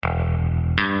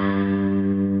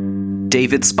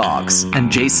David Sparks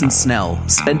and Jason Snell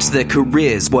spent their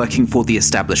careers working for the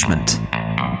establishment.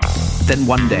 Then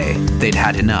one day, they'd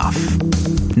had enough.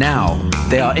 Now,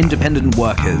 they are independent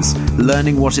workers,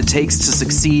 learning what it takes to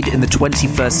succeed in the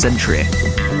 21st century.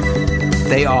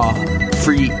 They are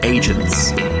free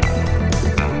agents.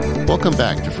 Welcome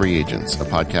back to Free Agents, a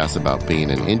podcast about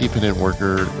being an independent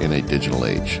worker in a digital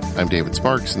age. I'm David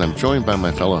Sparks, and I'm joined by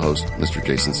my fellow host, Mr.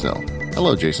 Jason Snell.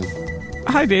 Hello, Jason.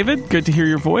 Hi, David. Good to hear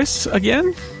your voice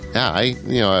again. Yeah,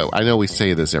 I know we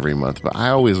say this every month, but I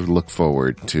always look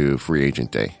forward to Free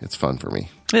Agent Day. It's fun for me.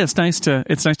 Yeah, it's nice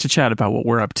to chat about what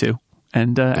we're up to,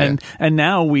 and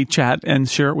now we chat and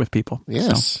share it with people.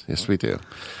 Yes, yes, we do.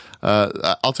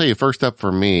 I'll tell you, first up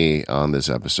for me on this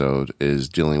episode is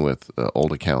dealing with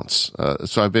old accounts.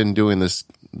 So I've been doing this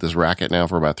racket now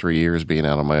for about 3 years, being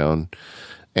out on my own.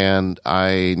 And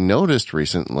I noticed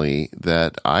recently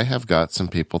that I have got some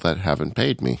people that haven't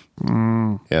paid me.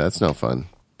 Yeah, that's no fun.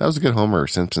 That was a good Homer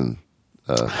Simpson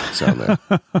sound there.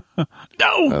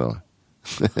 No!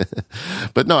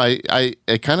 But no, I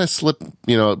kind of slipped,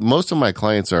 most of my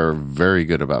clients are very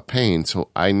good about paying, so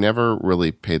I never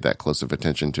really paid that close of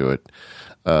attention to it.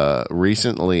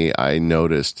 Recently, I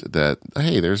noticed that,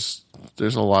 hey, there's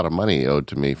a lot of money owed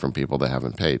to me from people that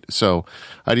haven't paid. So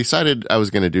I decided I was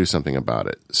going to do something about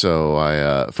it.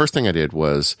 So first thing I did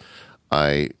was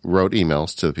I wrote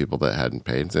emails to the people that hadn't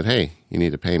paid and said, hey, you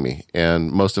need to pay me.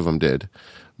 And most of them did.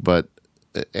 But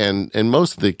and in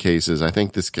most of the cases, I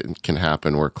think this can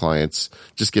happen where clients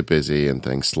just get busy and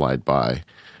things slide by.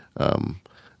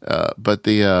 But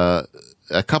a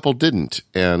couple didn't,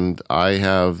 and I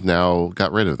have now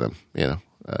got rid of them.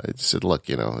 I just said, look,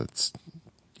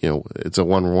 it's a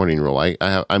one warning rule.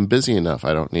 I'm busy enough.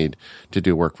 I don't need to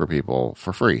do work for people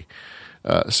for free.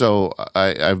 So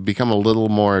I've become a little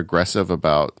more aggressive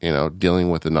about dealing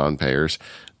with the non-payers.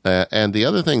 And the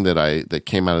other thing that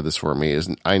came out of this for me is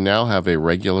I now have a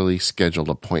regularly scheduled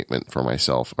appointment for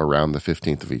myself around the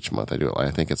 15th of each month. I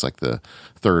think it's like the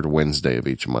third Wednesday of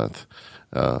each month.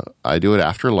 I do it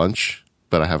after lunch,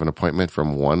 but I have an appointment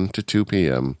from 1 to 2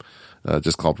 p.m.,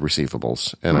 just called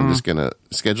receivables. And I'm just going to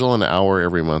schedule an hour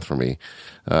every month for me.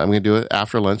 I'm going to do it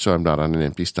after lunch so I'm not on an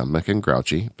empty stomach and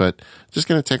grouchy, but just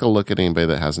going to take a look at anybody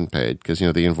that hasn't paid because,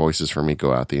 the invoices for me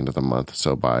go out at the end of the month.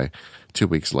 So by 2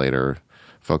 weeks later,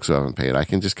 folks who haven't paid, I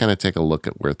can just kind of take a look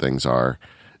at where things are.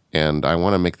 And I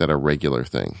want to make that a regular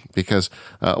thing because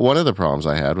one of the problems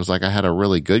I had was I had a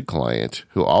really good client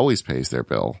who always pays their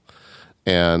bill.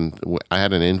 And I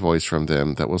had an invoice from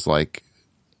them that was like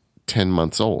 10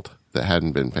 months old that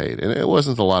hadn't been paid. And it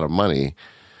wasn't a lot of money.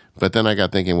 But then I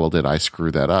got thinking, well, did I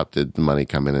screw that up? Did the money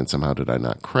come in and somehow did I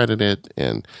not credit it?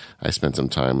 And I spent some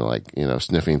time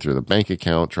sniffing through the bank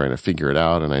account, trying to figure it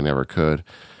out, and I never could.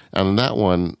 And on that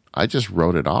one, I just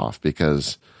wrote it off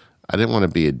because I didn't want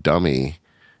to be a dummy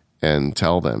and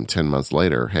tell them 10 months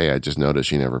later, hey, I just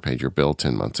noticed you never paid your bill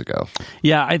 10 months ago.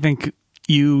 Yeah, I think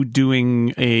you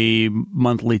doing a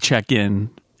monthly check-in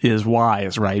is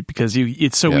wise, right? Because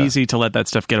it's so easy to let that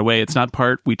stuff get away. It's not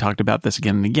we talked about this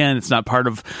again and again, it's not part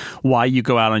of why you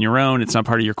go out on your own. It's not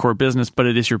part of your core business, but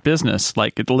it is your business.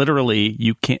 Like it literally,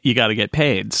 you got to get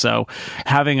paid. So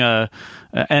having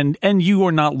and you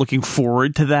are not looking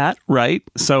forward to that, right?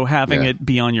 So having it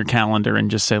be on your calendar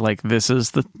and just say like, this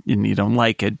is and you don't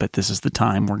like it, but this is the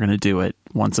time we're going to do it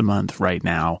once a month right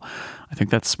now. I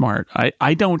think that's smart.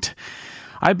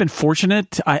 I've been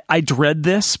fortunate. I dread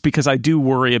this because I do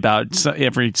worry about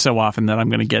every so often that I'm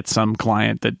going to get some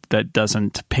client that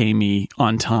doesn't pay me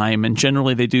on time. And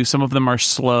generally they do. Some of them are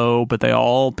slow, but they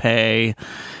all pay.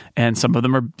 And some of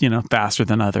them are, faster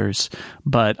than others.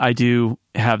 But I do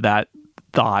have that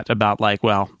thought about like,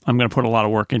 well, I'm going to put a lot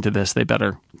of work into this. They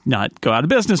better not go out of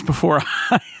business before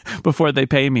they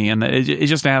pay me. And it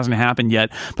just hasn't happened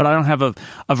yet. But I don't have a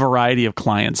variety of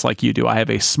clients like you do. I have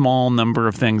a small number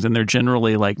of things, and they're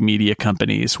generally like media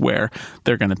companies where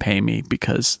they're going to pay me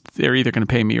because they're either going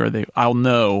to pay me or I'll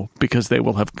know because they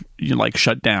will have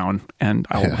shut down and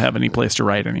I won't have any place to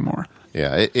write anymore.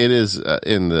 Yeah, it is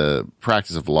in the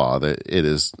practice of law that it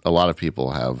is a lot of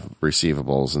people have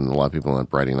receivables and a lot of people end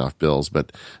up writing off bills.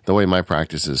 But the way my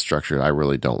practice is structured, I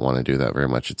really don't want to do that very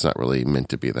much. It's not really meant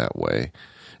to be that way.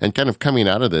 And kind of coming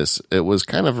out of this, it was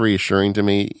kind of reassuring to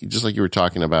me, just like you were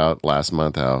talking about last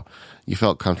month, how you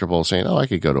felt comfortable saying, oh, I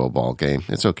could go to a ball game.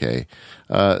 It's okay.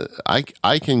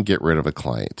 I can get rid of a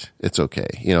client. It's okay.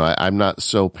 I'm not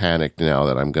so panicked now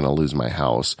that I'm going to lose my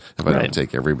house if I don't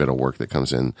take every bit of work that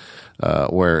comes in,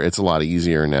 where it's a lot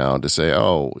easier now to say,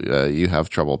 oh, you have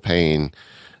trouble paying.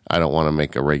 I don't want to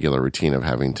make a regular routine of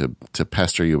having to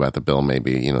pester you about the bill.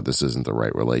 Maybe, this isn't the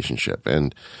right relationship.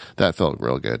 And that felt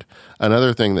real good.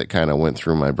 Another thing that kind of went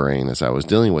through my brain as I was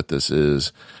dealing with this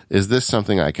is this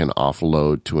something I can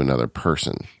offload to another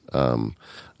person?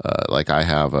 Like I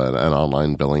have an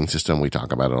online billing system. We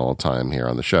talk about it all the time here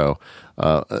on the show.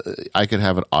 I could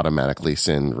have it automatically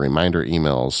send reminder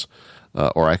emails,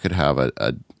 or I could have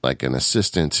an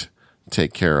assistant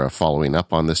take care of following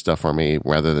up on this stuff for me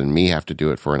rather than me have to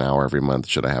do it for an hour every month.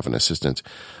 Should I have an assistant?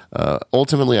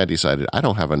 Ultimately, I decided I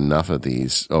don't have enough of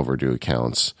these overdue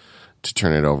accounts to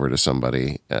turn it over to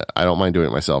somebody. I don't mind doing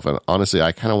it myself. And honestly,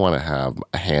 I kind of want to have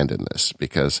a hand in this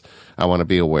because I want to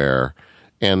be aware.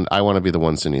 And I want to be the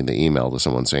one sending the email to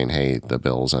someone saying, hey, the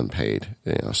bill's unpaid,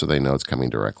 so they know it's coming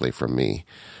directly from me.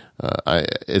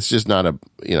 It's just not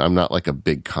I'm not like a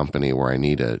big company where I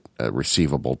need a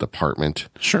receivable department.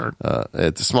 Sure.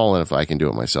 It's small enough I can do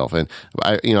it myself. And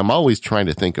I'm always trying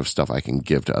to think of stuff I can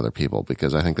give to other people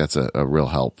because I think that's a real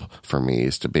help for me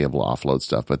is to be able to offload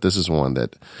stuff. But this is one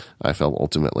that I felt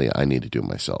ultimately I need to do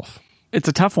myself. It's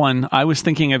a tough one. I was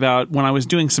thinking about when I was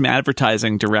doing some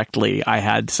advertising directly, I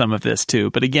had some of this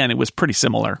too. But again, it was pretty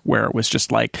similar where it was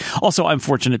just like, also I'm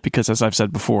fortunate because as I've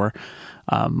said before,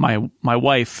 my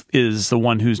wife is the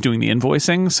one who's doing the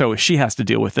invoicing. So she has to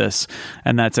deal with this.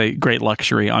 And that's a great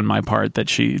luxury on my part that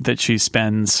she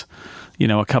spends,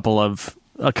 a couple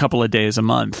of days a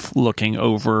month looking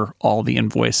over all the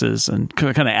invoices and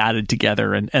kind of added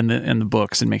together and the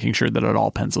books and making sure that it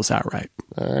all pencils out right.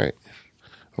 All right.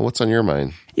 What's on your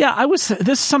mind? Yeah, this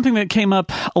is something that came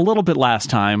up a little bit last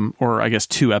time, or I guess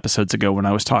 2 episodes ago when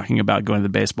I was talking about going to the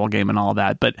baseball game and all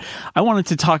that. But I wanted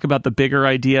to talk about the bigger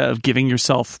idea of giving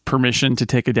yourself permission to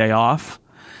take a day off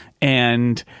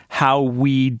and how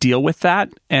we deal with that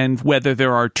and whether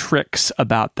there are tricks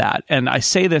about that. And I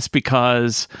say this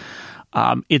because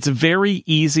it's very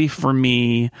easy for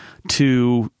me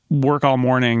to work all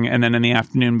morning and then in the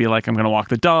afternoon be like, I'm going to walk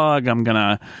the dog. I'm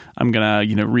going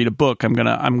to read a book. I'm going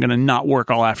to not work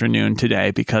all afternoon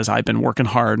today because I've been working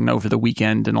hard and over the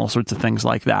weekend and all sorts of things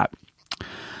like that.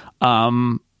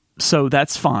 So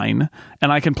that's fine.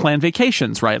 And I can plan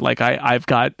vacations, right? Like I've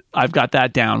got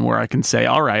that down where I can say,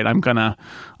 all right, I'm going to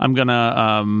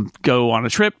go on a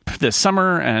trip this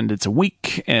summer and it's a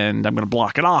week and I'm going to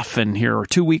block it off and here are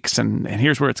 2 weeks and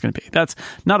here's where it's going to be. That's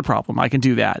not a problem. I can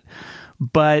do that.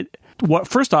 But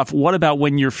first off, what about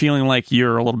when you're feeling like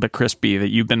you're a little bit crispy, that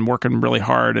you've been working really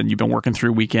hard and you've been working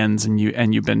through weekends and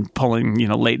you've been pulling,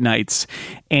 late nights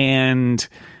and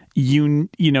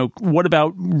what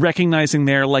about recognizing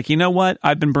there, like, what?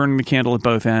 I've been burning the candle at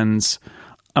both ends.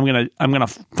 I'm gonna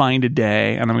find a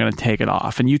day and I'm gonna take it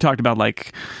off. And you talked about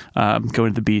like going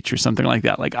to the beach or something like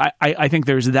that. Like I think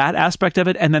there's that aspect of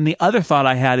it. And then the other thought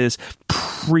I had is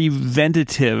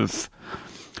preventative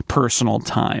personal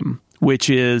time, which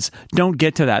is don't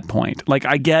get to that point. Like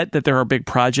I get that there are big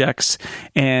projects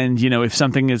and, if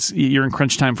something you're in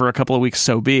crunch time for a couple of weeks,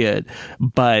 so be it.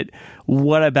 But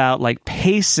what about like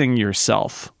pacing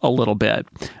yourself a little bit?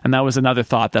 And that was another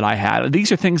thought that I had.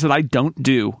 These are things that I don't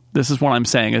do. This is what I'm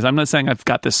saying is I'm not saying I've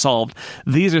got this solved.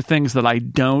 These are things that I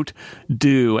don't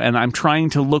do. And I'm trying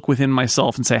to look within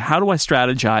myself and say, how do I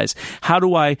strategize? How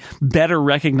do I better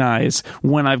recognize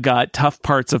when I've got tough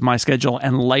parts of my schedule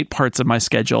and light parts of my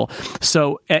schedule?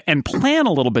 So, and plan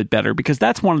a little bit better, because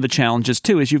that's one of the challenges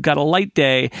too, is you've got a light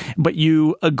day, but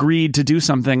you agreed to do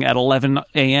something at 11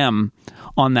 a.m.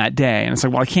 on that day. And it's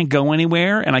like, well, I can't go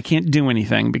anywhere and I can't do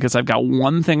anything because I've got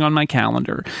one thing on my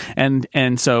calendar. And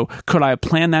so could I have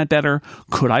planned that better?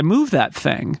 Could I move that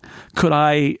thing? Could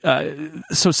I,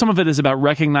 so some of it is about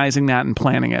recognizing that and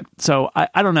planning it. So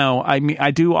I don't know. I mean,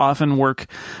 I do often work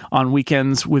on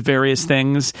weekends with various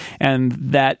things, and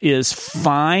that is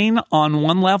fine on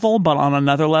one level, but on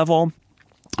another level,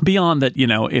 beyond that,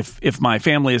 if my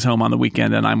family is home on the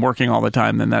weekend and I'm working all the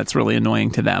time, then that's really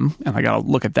annoying to them. And I got to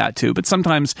look at that too. But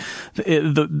sometimes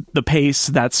the pace,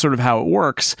 that's sort of how it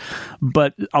works.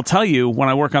 But I'll tell you, when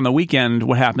I work on the weekend,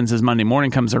 what happens is Monday morning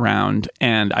comes around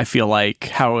and I feel like,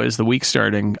 how is the week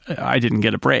starting? I didn't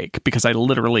get a break because I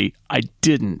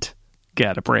didn't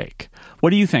get a break. What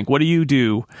do you think? What do you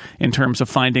do in terms of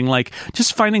finding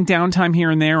downtime here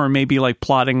and there, or maybe like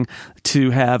plotting to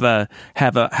have a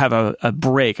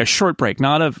break, a short break,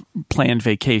 not a planned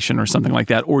vacation or something like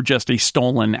that, or just a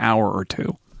stolen hour or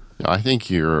two? I think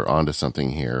you're onto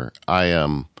something here.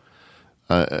 So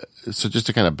just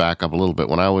to kind of back up a little bit,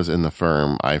 when I was in the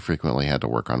firm, I frequently had to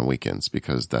work on weekends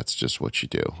because that's just what you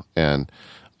do. And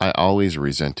I always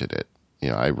resented it.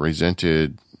 I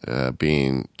resented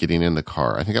getting in the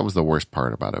car. I think that was the worst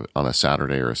part about it, on a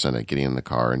Saturday or a Sunday, getting in the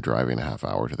car and driving a half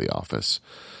hour to the office.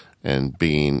 and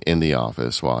being in the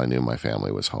office while I knew my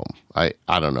family was home. I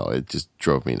don't know. It just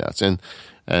drove me nuts. And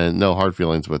no hard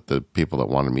feelings with the people that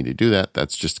wanted me to do that.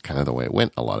 That's just kind of the way it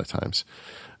went a lot of times.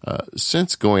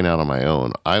 Since going out on my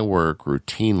own, I work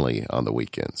routinely on the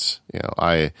weekends.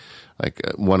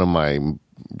 One of my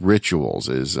rituals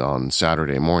is on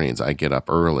Saturday mornings, I get up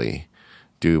early,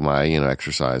 do my,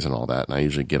 exercise and all that. And I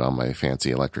usually get on my fancy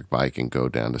electric bike and go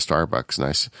down to Starbucks.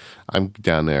 And I'm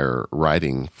down there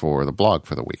writing for the blog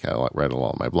for the week. I write a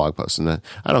lot of my blog posts, and then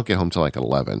I don't get home till like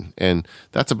 11. And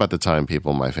that's about the time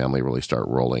people in my family really start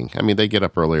rolling. I mean, they get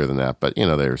up earlier than that, but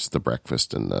there's the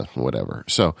breakfast and the whatever.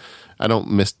 So I don't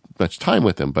miss much time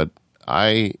with them, but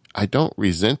I don't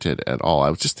resent it at all. I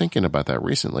was just thinking about that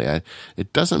recently.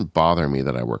 It doesn't bother me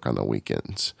that I work on the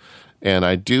weekends. And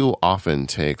I do often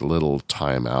take little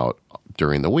time out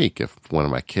during the week. If one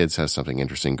of my kids has something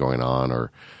interesting going on,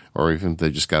 or even if they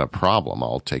just got a problem,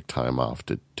 I'll take time off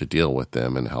to deal with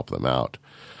them and help them out.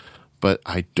 But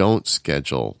I don't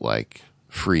schedule like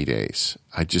free days.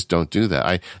 I just don't do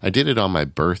that. I did it on my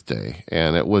birthday,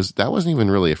 and that wasn't even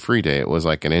really a free day. It was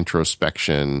like an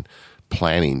introspection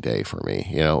planning day for me.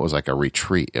 It was like a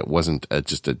retreat. It wasn't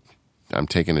I'm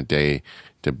taking a day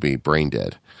to be brain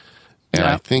dead. And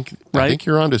yeah, I think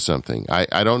you're onto something.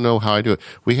 I don't know how I do it.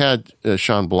 We had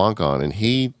Sean Blanc on, and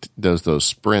he does those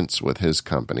sprints with his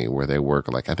company where they work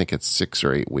I think it's 6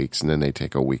 or 8 weeks, and then they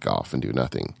take a week off and do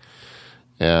nothing.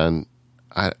 And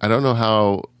I don't know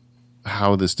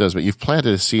how this does, but you've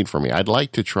planted a seed for me. I'd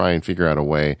like to try and figure out a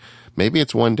way. Maybe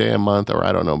it's one day a month, or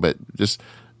I don't know, but just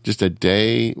a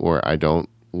day where I don't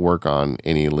work on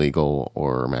any legal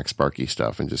or MacSparky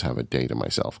stuff and just have a day to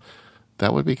myself.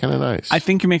 That would be kind of nice. I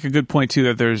think you make a good point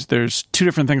too, that there's two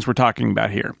different things we're talking about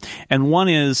here. And one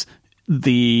is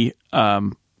the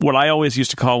what I always used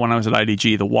to call when I was at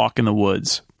IDG, the walk in the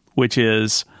woods, which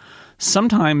is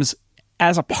sometimes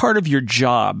as a part of your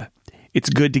job, it's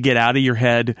good to get out of your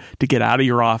head, to get out of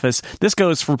your office. This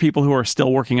goes for people who are still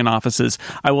working in offices.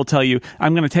 I will tell you,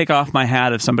 I'm going to take off my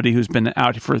hat of somebody who's been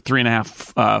out for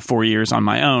 3.5, 4 years on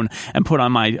my own, and put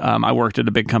on my, I worked at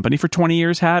a big company for 20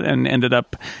 years hat, and ended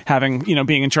up having,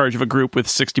 being in charge of a group with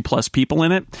 60 plus people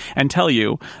in it, and tell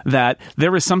you that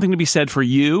there is something to be said for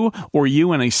you, or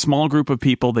you and a small group of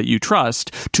people that you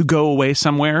trust, to go away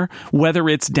somewhere, whether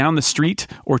it's down the street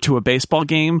or to a baseball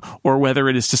game, or whether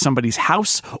it is to somebody's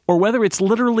house, or whether it's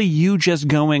literally you just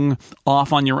going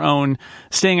off on your own,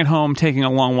 staying at home, taking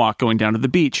a long walk, going down to the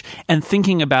beach, and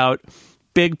thinking about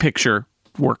big picture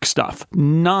work stuff.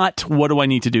 Not what do I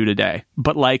need to do today,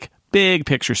 but like big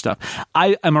picture stuff.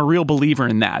 I am a real believer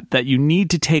in that you need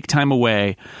to take time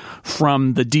away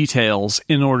from the details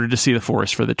in order to see the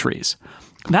forest for the trees.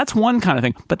 That's one kind of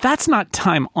thing, but that's not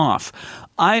time off.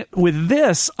 With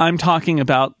this, I'm talking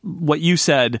about what you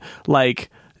said, like,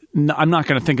 I'm not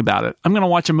going to think about it. I'm going to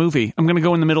watch a movie. I'm going to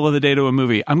go in the middle of the day to a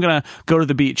movie. I'm going to go to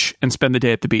the beach and spend the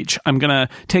day at the beach. I'm going to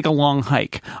take a long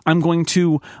hike. I'm going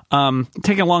to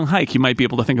take a long hike. You might be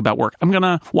able to think about work. I'm going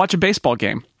to watch a baseball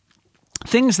game.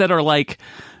 Things that are like,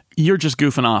 you're just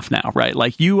goofing off now, right?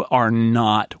 Like, you are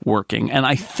not working. And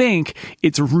I think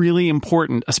it's really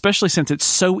important, especially since it's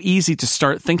so easy to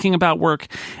start thinking about work,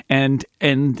 and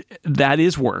that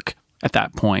is work at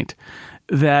that point,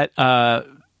 that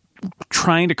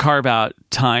trying to carve out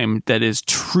time that is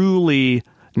truly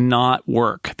not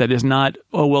work, that is not,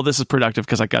 oh, well, this is productive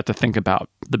because I got to think about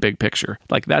the big picture.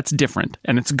 Like, that's different,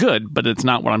 and it's good, but it's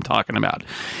not what I'm talking about.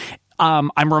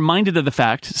 I'm reminded of the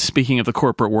fact, speaking of the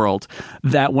corporate world,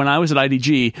 that when I was at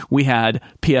IDG, we had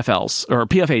PFLs, or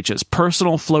PFHs,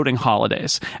 personal floating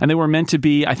holidays. And they were meant to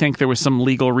be, I think there was some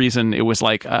legal reason, it was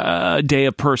like a day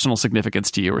of personal significance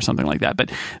to you or something like that.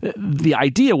 But the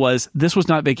idea was, this was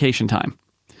not vacation time.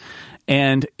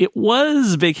 And it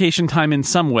was vacation time in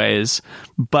some ways,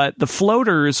 but the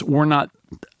floaters were not,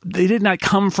 they did not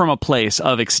come from a place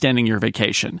of extending your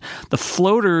vacation. The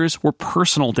floaters were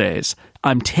personal days.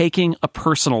 I'm taking a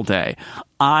personal day.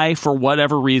 I, for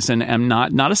whatever reason, am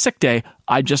not a sick day.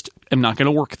 I just am not going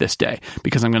to work this day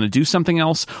because I'm going to do something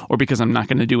else, or because I'm not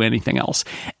going to do anything else.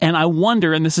 And I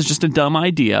wonder, and this is just a dumb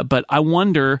idea, but I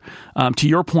wonder, to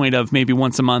your point of maybe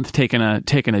once a month taking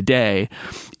a day,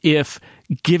 if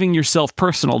giving yourself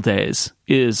personal days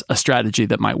is a strategy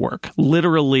that might work.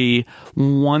 Literally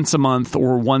once a month,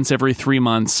 or once every 3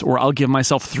 months, or I'll give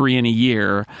myself 3 in a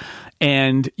year,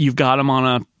 and you've got them on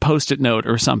a Post-it note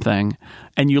or something,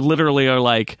 and you literally are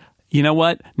like, you know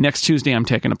what? Next Tuesday, I'm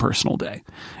taking a personal day.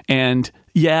 And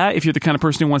yeah, if you're the kind of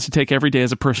person who wants to take every day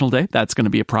as a personal day, that's going to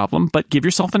be a problem, but give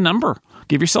yourself a number.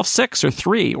 Give yourself 6 or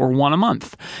 3 or 1 a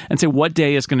month and say, what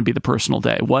day is going to be the personal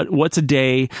day? What's a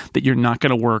day that you're not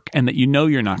going to work and that you know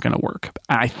you're not going to work?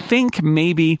 I think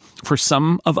maybe for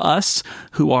some of us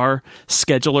who are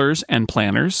schedulers and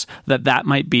planners, that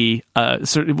might be,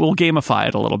 we'll gamify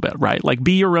it a little bit, right? Like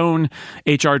be your own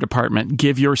HR department.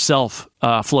 Give yourself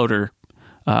a floater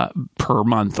per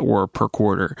month or per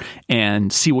quarter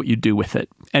and see what you do with it,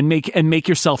 and make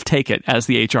yourself take it as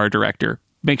the HR director.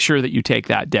 Make sure that you take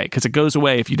that day, because it goes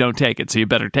away if you don't take it, so you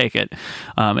better take it.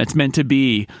 It's meant to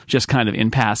be just kind of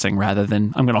in passing rather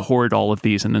than I'm going to hoard all of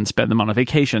these and then spend them on a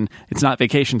vacation. It's not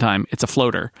vacation time. It's a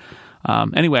floater.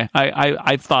 Anyway,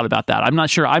 I've thought about that. I'm not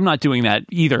sure. I'm not doing that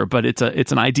either, but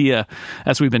it's an idea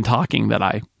as we've been talking that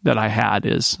I had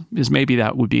is maybe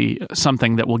that would be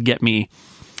something that will get me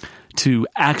to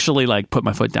actually like put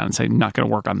my foot down and say, I'm not going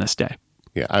to work on this day.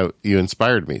 Yeah, you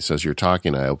inspired me. So as you're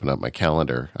talking, I open up my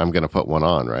calendar. I'm going to put one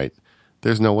on, right?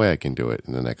 There's no way I can do it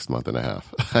in the next month and a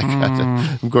half.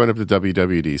 I'm going up to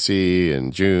WWDC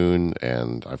in June,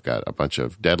 and I've got a bunch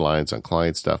of deadlines on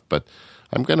client stuff, but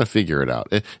I'm going to figure it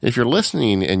out. If you're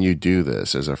listening and you do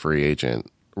this as a free agent,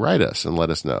 write us and let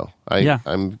us know.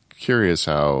 I'm curious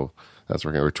how that's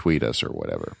working, or tweet us or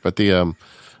whatever. But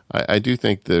I do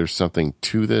think there's something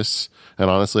to this. And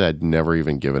honestly, I'd never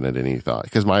even given it any thought,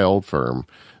 because my old firm,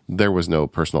 there was no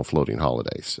personal floating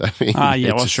holidays. I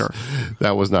mean, sure.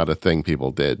 That was not a thing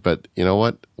people did. But you know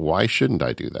what? Why shouldn't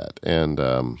I do that?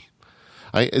 And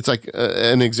it's like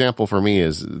an example for me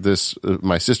is this.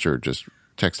 My sister just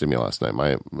texted me last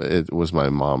night. It was my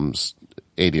mom's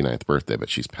 89th birthday, but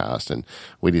she's passed. And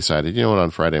we decided, you know what,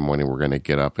 on Friday morning, we're going to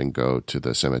get up and go to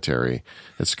the cemetery.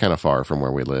 It's kind of far from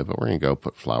where we live, but we're going to go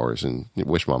put flowers and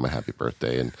wish Mom a happy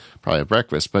birthday and probably have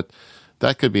breakfast. But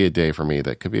that could be a day for me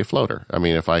that could be a floater. I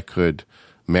mean, if I could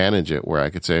manage it where I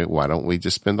could say, why don't we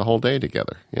just spend the whole day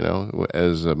together? You know,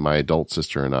 as my adult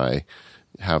sister and I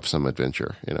have some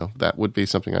adventure, you know, that would be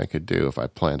something I could do if I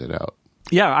planned it out.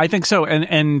 Yeah, I think so.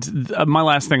 And my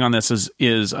last thing on this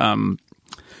is a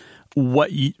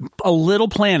little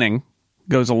planning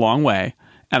goes a long way.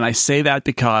 And I say that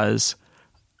because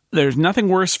there's nothing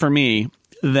worse for me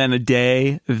than a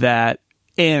day that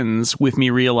ends with me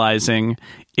realizing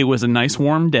it was a nice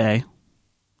warm day,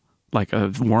 like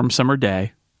a warm summer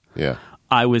day. Yeah.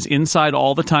 I was inside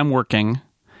all the time working.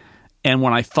 And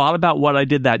when I thought about what I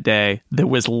did that day, there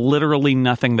was literally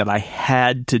nothing that I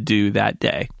had to do that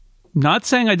day. Not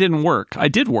saying I didn't work. I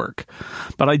did work.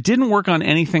 But I didn't work on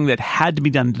anything that had to be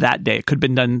done that day. It could have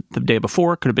been done the day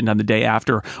before, could have been done the day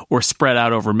after, or spread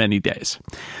out over many days.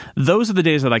 Those are the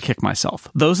days that I kick myself.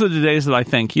 Those are the days that I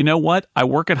think, you know what? I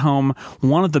work at home.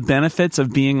 One of the benefits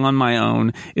of being on my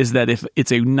own is that if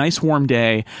it's a nice warm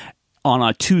day on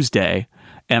a Tuesday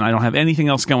and I don't have anything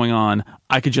else going on,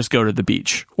 I could just go to the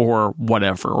beach or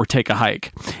whatever, or take a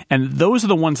hike. And those are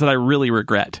the ones that I really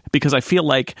regret, because I feel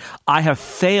like I have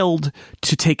failed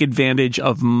to take advantage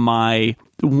of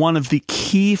one of the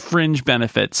key fringe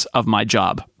benefits of my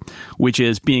job, which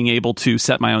is being able to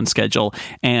set my own schedule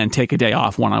and take a day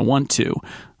off when I want to.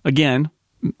 Again,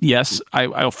 yes,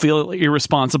 I'll feel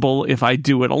irresponsible if I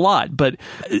do it a lot, but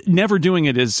never doing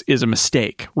it is a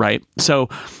mistake, right? So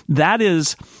that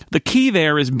is the key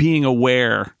there, is being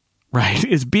aware, right?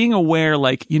 Is being aware,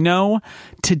 like, you know,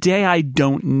 today I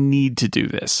don't need to do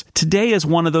this. Today is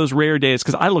one of those rare days,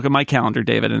 because I look at my calendar,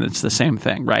 David, and it's the same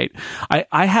thing, right?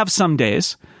 I have some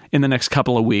days in the next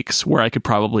couple of weeks where I could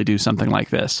probably do something like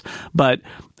this, but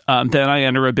then I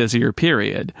enter a busier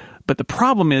period. But the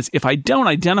problem is, if I don't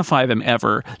identify them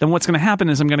ever, then what's going to happen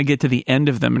is I'm going to get to the end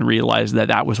of them and realize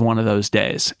that was one of those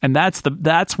days. And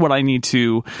that's what I need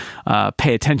to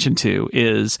pay attention to,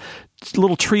 is a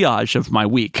little triage of my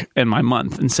week and my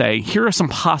month, and say, here are some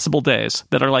possible days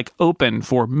that are like open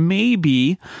for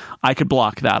maybe I could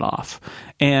block that off.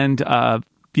 And,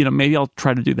 maybe I'll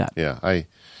try to do that. Yeah.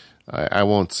 I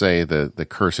won't say the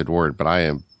cursed word, but I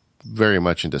am very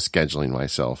much into scheduling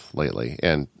myself lately,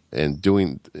 and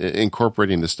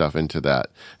incorporating the stuff into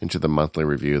the monthly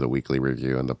review, the weekly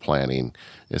review, and the planning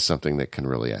is something that can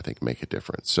really, I think, make a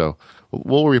difference. So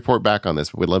we'll report back on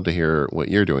this. We'd love to hear what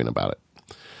you're doing about it.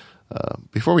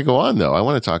 Before we go on, though, I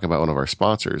want to talk about one of our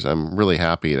sponsors. I'm really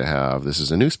happy to have, this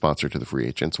is a new sponsor to the Free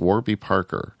Agents, Warby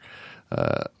Parker.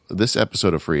 This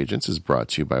episode of Free Agents is brought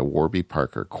to you by Warby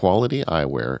Parker, quality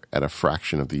eyewear at a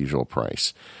fraction of the usual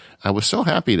price. I was so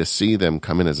happy to see them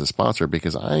come in as a sponsor,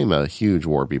 because I'm a huge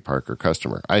Warby Parker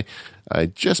customer. I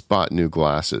just bought new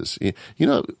glasses. You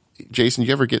know, Jason,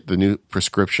 you ever get the new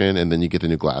prescription and then you get the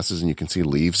new glasses and you can see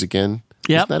leaves again?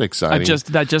 Yep. Isn't that exciting?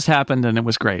 That just happened, and it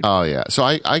was great. Oh, yeah. So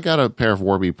I got a pair of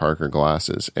Warby Parker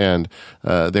glasses, and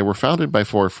they were founded by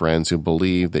 4 friends who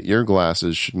believe that your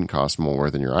glasses shouldn't cost more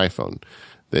than your iPhone.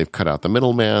 They've cut out the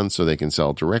middleman so they can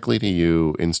sell directly to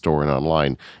you in store and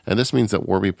online. And this means that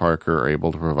Warby Parker are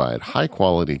able to provide high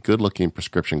quality, good looking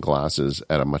prescription glasses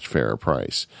at a much fairer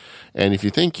price. And if you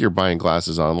think your buying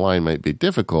glasses online might be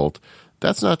difficult,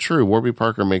 that's not true. Warby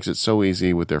Parker makes it so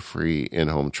easy with their free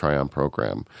in-home try-on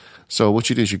program. So what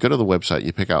you do is you go to the website,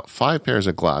 you pick out 5 pairs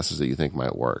of glasses that you think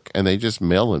might work, and they just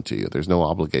mail them to you. There's no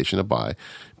obligation to buy.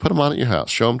 Put them on at your house.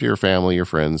 Show them to your family, your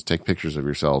friends. Take pictures of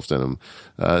yourselves in them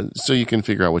so you can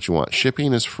figure out what you want.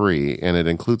 Shipping is free, and it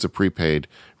includes a prepaid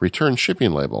return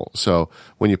shipping label. So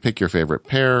when you pick your favorite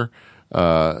pair,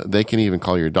 they can even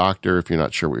call your doctor if you're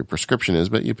not sure what your prescription is,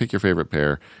 but you pick your favorite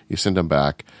pair, you send them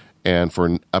back. And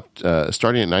for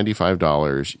starting at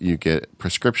 $95, you get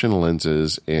prescription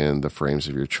lenses in the frames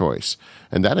of your choice.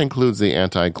 And that includes the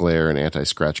anti-glare and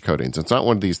anti-scratch coatings. It's not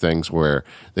one of these things where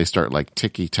they start like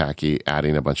ticky-tacky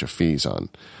adding a bunch of fees on.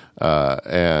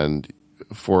 And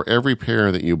for every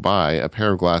pair that you buy, a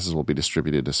pair of glasses will be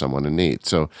distributed to someone in need.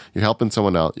 So you're helping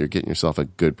someone out. You're getting yourself a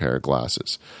good pair of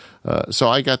glasses. So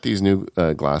I got these new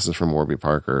glasses from Warby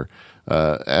Parker.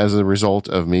 As a result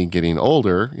of me getting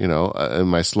older, in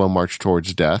my slow march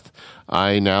towards death,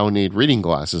 I now need reading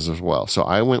glasses as well. So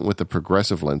I went with the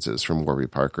progressive lenses from Warby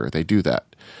Parker. They do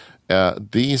that.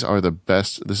 These are the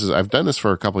best. I've done this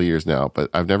for a couple of years now, but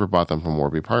I've never bought them from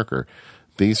Warby Parker.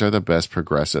 These are the best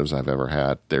progressives I've ever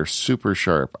had. They're super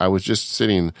sharp. I was just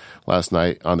sitting last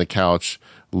night on the couch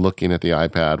looking at the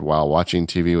iPad while watching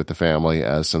TV with the family,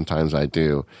 as sometimes I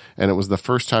do. And it was the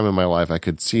first time in my life I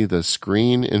could see the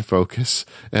screen in focus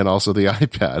and also the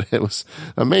iPad. It was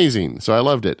amazing. So I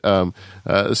loved it.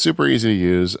 Super easy to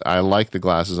use. I like the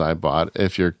glasses I bought.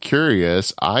 If you're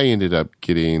curious, I ended up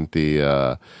getting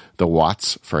the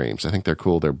Watts frames. I think they're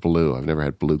cool. They're blue. I've never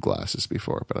had blue glasses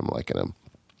before, but I'm liking them.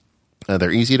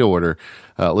 They're easy to order.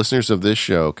 Listeners of this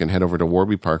show can head over to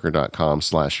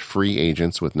warbyparker.com/free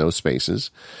agents with no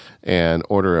spaces and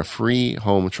order a free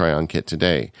home try-on kit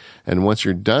today. And once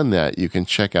you're done that, you can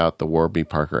check out the Warby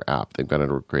Parker app. They've got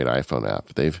a great iPhone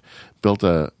app. They've built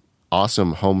a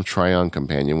awesome home try-on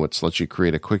companion, which lets you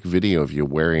create a quick video of you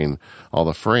wearing all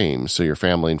the frames so your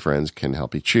family and friends can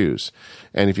help you choose.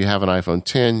 And if you have an iPhone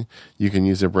 10, you can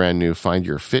use their brand new Find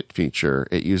Your Fit feature.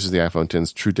 It uses the iPhone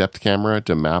 10's True Depth camera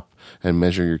to map and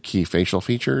measure your key facial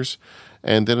features.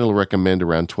 And then it'll recommend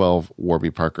around 12 Warby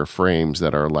Parker frames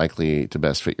that are likely to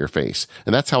best fit your face.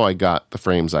 And that's how I got the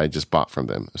frames I just bought from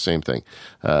them. Same thing.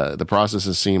 The process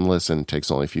is seamless and takes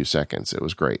only a few seconds. It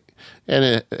was great. And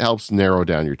it helps narrow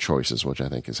down your choices, which I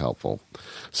think is helpful.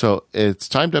 So it's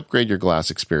time to upgrade your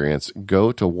glass experience.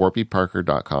 Go to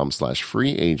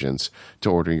warbyparker.com/free agents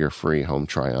to order your free home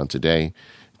try-on today.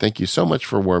 Thank you so much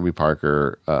for Warby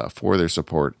Parker for their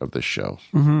support of this show.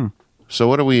 Mm-hmm. So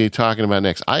what are we talking about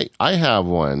next? I have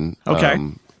one. Okay.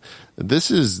 This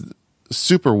is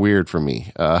super weird for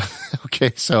me.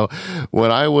 Okay, so when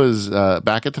I was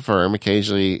back at the firm,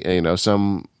 occasionally,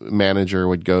 some manager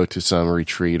would go to some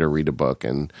retreat or read a book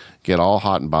and get all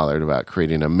hot and bothered about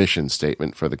creating a mission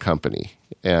statement for the company.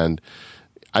 And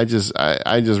I just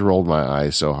rolled my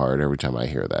eyes so hard every time I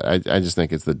hear that. I just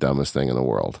think it's the dumbest thing in the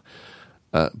world.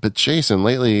 But Jason,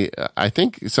 lately, I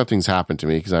think something's happened to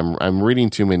me because I'm reading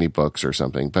too many books or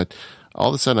something. But all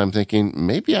of a sudden, I'm thinking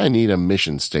maybe I need a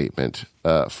mission statement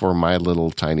for my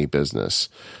little tiny business.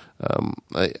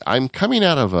 I'm coming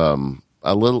out of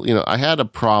a little, I had a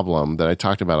problem that I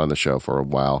talked about on the show for a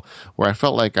while where I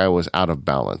felt like I was out of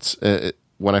balance.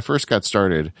 When I first got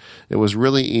started, it was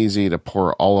really easy to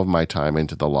pour all of my time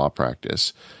into the law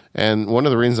practice. And one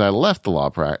of the reasons I left the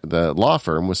law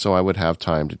firm was so I would have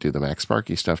time to do the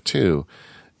MacSparky stuff too.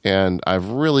 And I've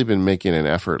really been making an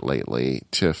effort lately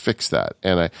to fix that.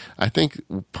 And I think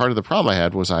part of the problem I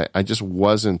had was I just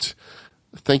wasn't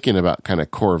thinking about kind of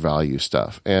core value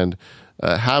stuff. And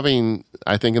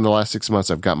I think in the last 6 months,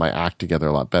 I've got my act together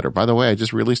a lot better. By the way, I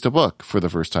just released a book for the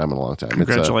first time in a long time.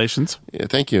 Congratulations.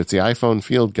 Thank you. It's the iPhone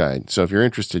Field Guide. So if you're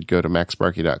interested, go to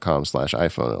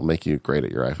macsparky.com/iPhone. It'll make you great at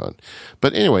your iPhone.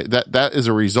 But anyway, that is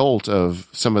a result of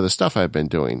some of the stuff I've been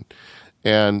doing.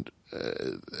 And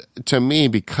to me,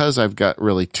 because I've got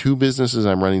really 2 businesses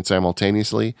I'm running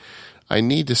simultaneously, I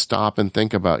need to stop and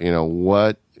think about,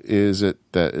 what is it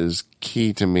that is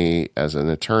key to me as an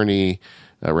attorney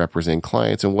representing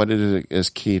clients, and what is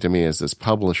key to me as this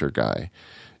publisher guy.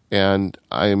 And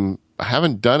I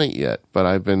haven't done it yet, but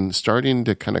I've been starting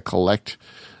to kind of collect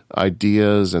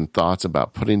ideas and thoughts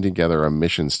about putting together a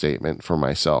mission statement for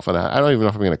myself. And I don't even know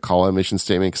if I'm going to call it a mission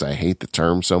statement because I hate the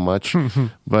term so much.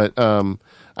 But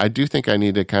I do think I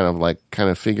need to kind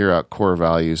of figure out core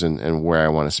values and where I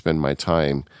want to spend my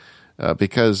time,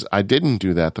 because I didn't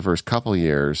do that the first couple of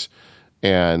years,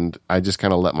 and I just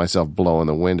kind of let myself blow in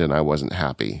the wind, and I wasn't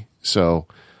happy. So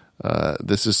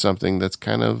this is something that's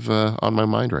kind of on my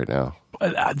mind right now.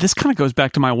 This kind of goes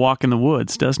back to my walk in the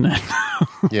woods, doesn't it?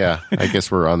 Yeah, I guess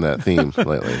we're on that theme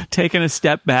lately. Taking a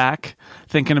step back,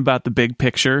 thinking about the big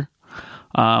picture.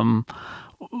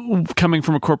 Coming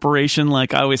from a corporation,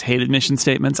 like, I always hated mission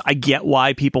statements. I get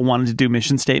why people wanted to do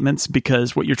mission statements,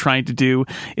 because what you're trying to do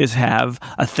is have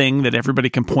a thing that everybody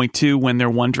can point to when they're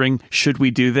wondering, should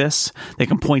we do this? They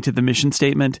can point to the mission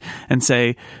statement and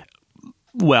say,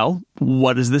 well,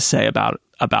 what does this say about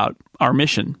our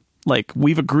mission? Like,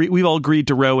 we've all agreed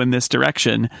to row in this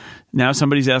direction. Now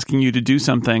somebody's asking you to do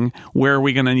something. Where are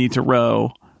we going to need to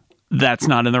row? That's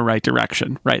not in the right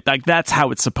direction, right? Like, that's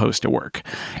how it's supposed to work.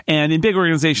 And in big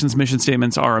organizations, mission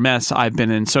statements are a mess. I've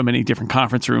been in so many different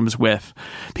conference rooms with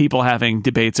people having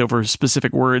debates over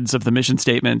specific words of the mission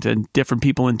statement, and different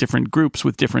people in different groups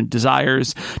with different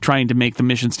desires trying to make the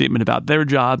mission statement about their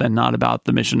job and not about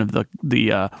the mission of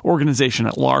the organization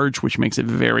at large, which makes it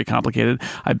very complicated.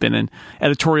 I've been in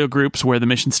editorial groups where the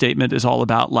mission statement is all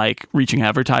about, like, reaching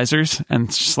advertisers, and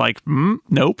it's just like,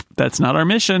 nope, that's not our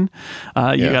mission.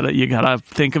 You gotta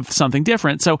think of something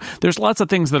different. So there's lots of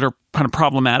things that are kind of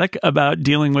problematic about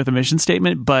dealing with a mission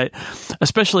statement, but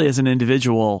especially as an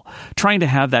individual, trying to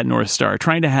have that North Star,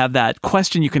 trying to have that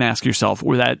question you can ask yourself,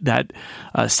 or that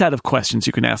set of questions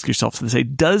you can ask yourself to say,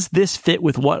 does this fit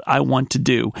with what I want to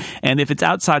do? And if it's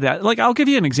outside that, like, I'll give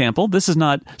you an example. This is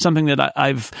not something that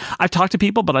I've talked to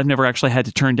people, but I've never actually had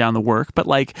to turn down the work. But,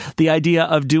 like, the idea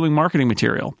of doing marketing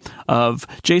material, of,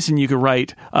 Jason, you could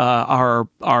write our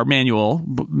manual.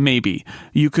 Maybe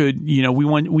you could,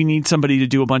 we need somebody to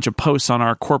do a bunch of posts on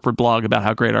our corporate blog about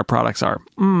how great our products are.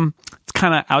 It's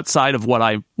kind of outside of what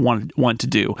I want to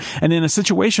do. And in a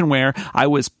situation where I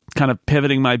was kind of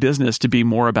pivoting my business to be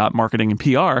more about marketing and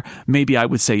PR, maybe I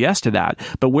would say yes to that.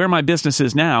 But where my business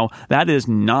is now, that is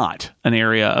not an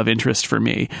area of interest for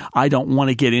me. I don't want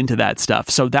to get into that stuff.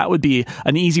 So that would be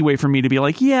an easy way for me to be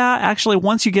like, yeah, actually,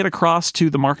 once you get across to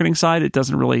the marketing side, it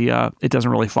doesn't really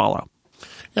follow.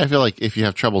 I feel like if you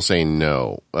have trouble saying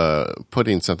no,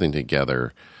 putting something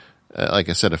together, like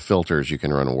a set of filters you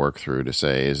can run and work through to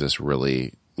say, is this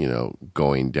really,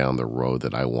 going down the road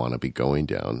that I want to be going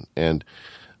down? And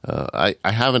I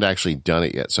haven't actually done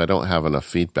it yet, so I don't have enough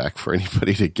feedback for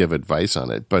anybody to give advice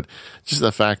on it. But just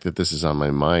the fact that this is on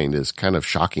my mind is kind of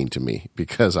shocking to me,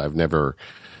 because I've never,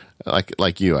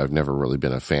 like you, I've never really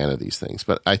been a fan of these things.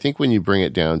 But I think when you bring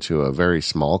it down to a very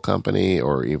small company,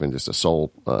 or even just a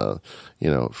sole,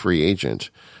 free agent,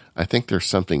 I think there's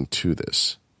something to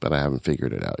this, but I haven't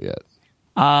figured it out yet.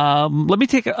 Let me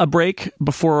take a break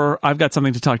before I've got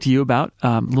something to talk to you about,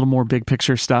 a little more big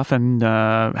picture stuff, and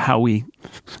how we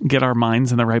get our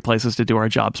minds in the right places to do our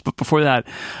jobs. But before that,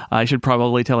 I should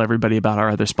probably tell everybody about our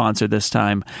other sponsor this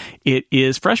time. It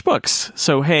is FreshBooks.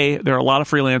 So, hey, there are a lot of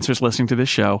freelancers listening to this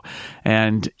show,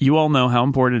 and you all know how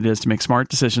important it is to make smart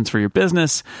decisions for your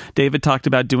business. David talked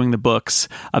about doing the books,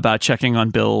 about checking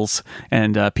on bills,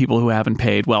 and people who haven't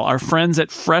paid. Well, our friends at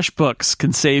FreshBooks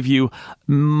can save you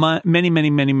many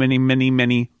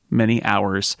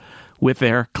hours with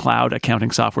their cloud accounting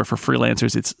software for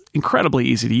freelancers. It's incredibly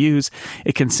easy to use.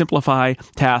 It can simplify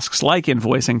tasks like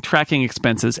invoicing, tracking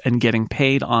expenses, and getting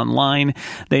paid online.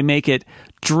 They make it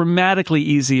dramatically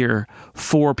easier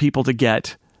for people to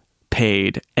get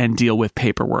paid and deal with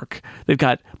paperwork. They've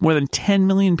got more than 10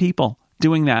 million people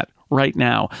doing that right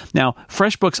now. Now,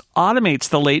 FreshBooks automates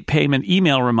the late payment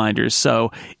email reminders.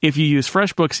 So if you use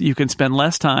FreshBooks, you can spend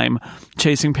less time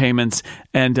chasing payments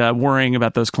and worrying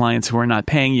about those clients who are not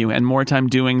paying you, and more time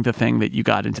doing the thing that you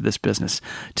got into this business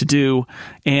to do.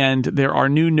 And there are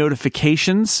new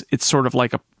notifications. It's sort of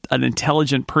like an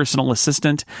intelligent personal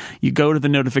assistant. You go to the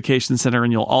notification center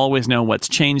and you'll always know what's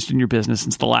changed in your business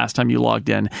since the last time you logged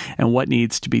in and what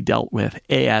needs to be dealt with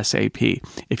ASAP.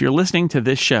 If you're listening to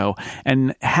this show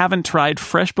and haven't tried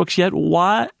FreshBooks yet,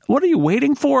 what are you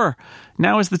waiting for?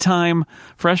 Now is the time.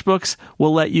 FreshBooks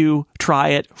will let you try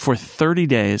it for 30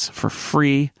 days for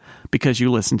free. Because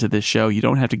you listen to this show, you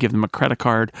don't have to give them a credit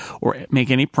card or make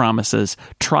any promises.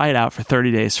 Try it out for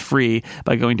 30 days free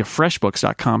by going to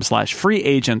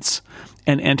freshbooks.com/freeagents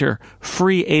and enter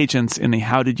free agents in the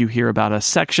How Did You Hear About Us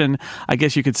section. I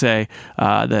guess you could say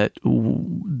that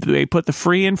they put the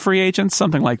free in free agents,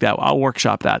 something like that. I'll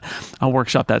workshop that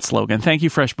slogan. Thank you,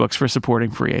 FreshBooks, for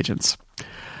supporting free agents.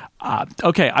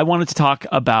 Okay, I wanted to talk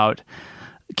about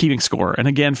keeping score. And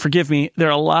again, forgive me, there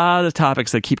are a lot of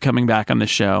topics that keep coming back on this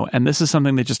show, and this is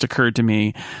something that just occurred to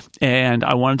me, and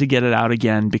I wanted to get it out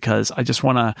again because I just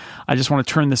want to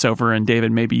turn this over. And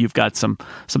David, maybe you've got some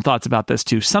thoughts about this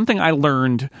too. Something I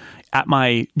learned at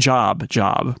my job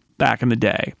back in the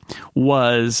day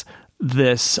was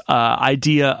this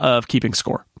idea of keeping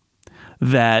score.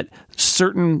 That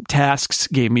certain tasks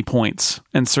gave me points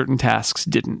and certain tasks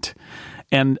didn't.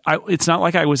 And it's not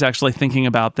like I was actually thinking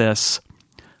about this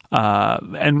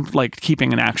and like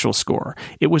keeping an actual score.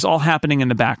 It was all happening in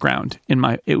the background.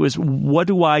 It was, what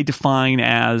do I define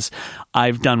as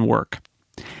I've done work?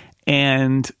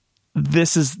 And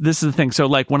this is the thing. So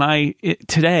like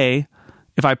today,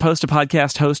 if I host a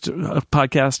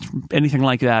podcast, anything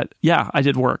like that, yeah, I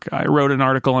did work. I wrote an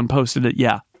article and posted it.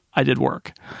 Yeah, I did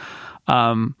work.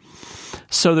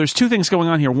 So there's two things going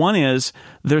on here. One is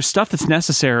there's stuff that's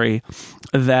necessary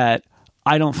that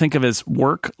I don't think of as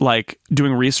work, like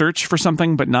doing research for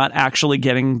something, but not actually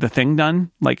getting the thing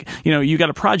done. Like, you got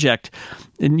a project,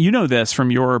 and you know this from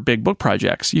your big book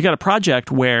projects. You got a project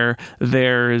where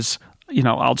there's,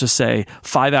 I'll just say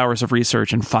 5 hours of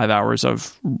research and 5 hours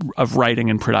of writing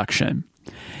and production.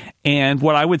 And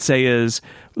what I would say is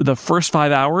the first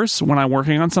 5 hours when I'm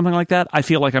working on something like that, I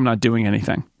feel like I'm not doing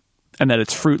anything and that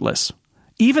it's fruitless,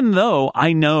 even though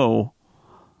I know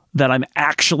that I'm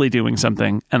actually doing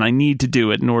something and I need to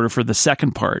do it in order for the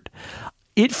second part.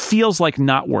 It feels like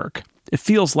not work. It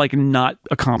feels like not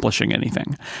accomplishing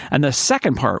anything. And the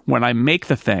second part, when I make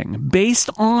the thing based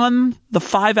on the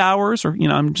 5 hours, or,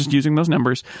 I'm just using those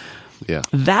numbers, yeah,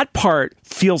 that part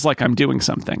feels like I'm doing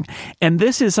something. And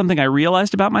this is something I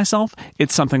realized about myself.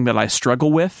 It's something that I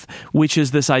struggle with, which is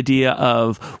this idea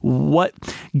of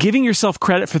giving yourself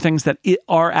credit for things that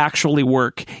are actually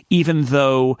work, even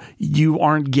though you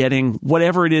aren't getting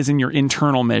whatever it is in your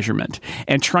internal measurement,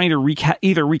 and trying to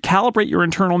either recalibrate your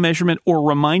internal measurement or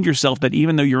remind yourself that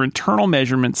even though your internal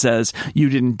measurement says you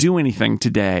didn't do anything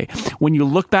today, when you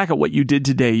look back at what you did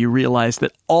today, you realize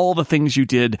that all the things you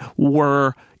did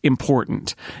were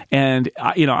important. And,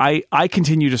 I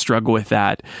continue to struggle with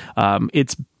that.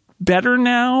 It's better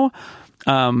now.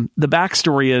 The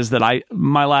backstory is that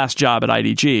my last job at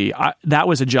IDG, that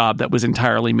was a job that was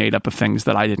entirely made up of things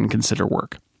that I didn't consider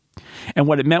work. And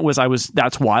what it meant was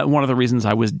that's why one of the reasons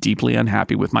I was deeply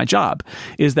unhappy with my job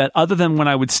is that other than when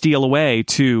I would steal away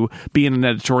to be in an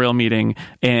editorial meeting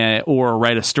or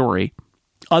write a story,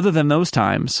 other than those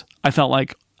times, I felt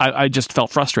like I just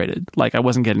felt frustrated, like I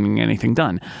wasn't getting anything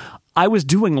done. I was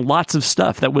doing lots of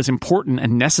stuff that was important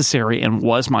and necessary and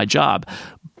was my job.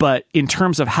 But in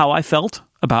terms of how I felt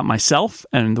about myself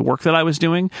and the work that I was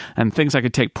doing and things I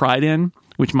could take pride in,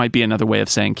 which might be another way of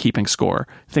saying keeping score,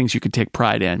 things you could take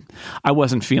pride in, I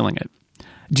wasn't feeling it.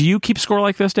 Do you keep score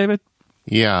like this, David?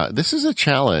 Yeah, this is a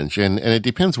challenge, and it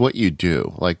depends what you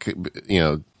do. Like,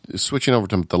 switching over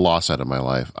to the law side of my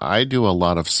life, I do a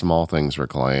lot of small things for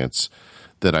clients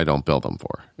that I don't bill them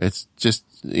for. It's just,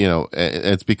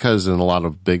 it's because in a lot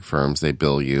of big firms, they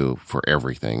bill you for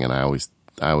everything. And I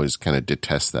always kind of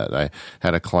detest that. I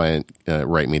had a client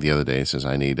write me the other day, says,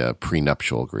 I need a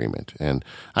prenuptial agreement. And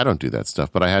I don't do that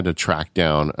stuff, but I had to track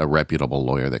down a reputable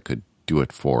lawyer that could do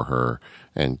it for her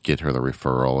and get her the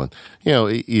referral. And,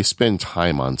 you spend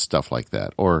time on stuff like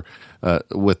that. Or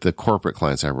with the corporate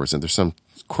clients I represent, there's some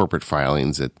corporate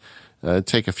filings that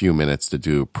take a few minutes to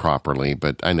do properly,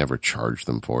 but I never charge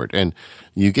them for it. And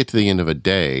you get to the end of a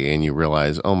day and you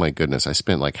realize, oh my goodness, I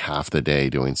spent like half the day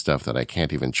doing stuff that I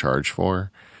can't even charge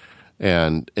for.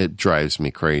 And it drives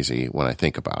me crazy when I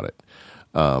think about it.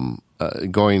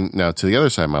 Going now to the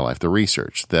other side of my life, the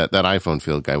research, that iPhone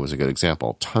field guide was a good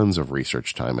example. Tons of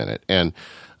research time in it. And,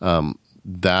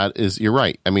 that is, you're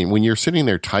right. I mean, when you're sitting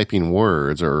there typing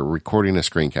words or recording a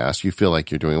screencast, you feel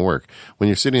like you're doing work. When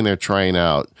you're sitting there trying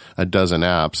out a dozen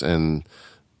apps and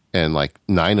like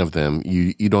 9 of them,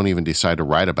 you don't even decide to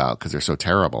write about because they're so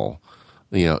terrible.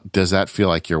 Does that feel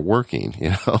like you're working,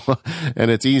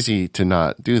 and it's easy to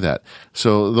not do that.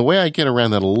 So the way I get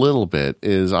around that a little bit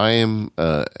is I am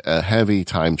a heavy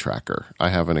time tracker. I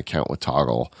have an account with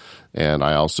Toggle, and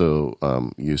I also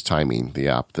use Timing, the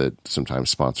app that sometimes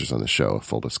sponsors on the show,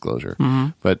 full disclosure.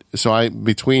 Mm-hmm. But so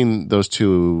between those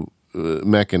two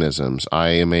mechanisms,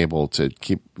 I am able to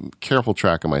keep careful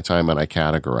track of my time, and I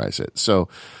categorize it. So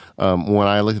when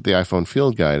I look at the iPhone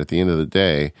field guide at the end of the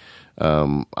day,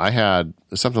 I had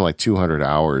something like 200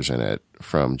 hours in it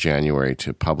from January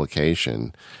to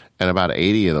publication, and about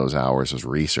 80 of those hours was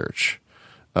research.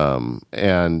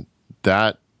 And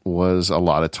that was a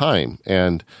lot of time.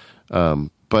 And,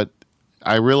 but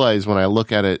I realized when I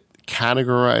look at it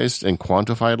categorized and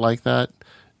quantified like that,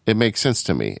 it makes sense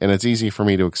to me, and it's easy for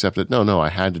me to accept it. No, I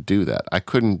had to do that. I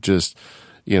couldn't just,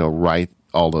 write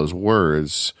all those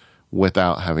words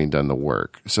without having done the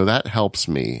work. So that helps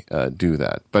me do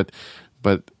that. But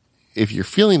if you're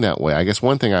feeling that way, I guess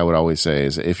one thing I would always say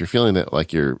is if you're feeling that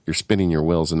like you're spinning your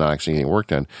wheels and not actually getting work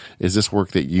done, is this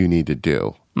work that you need to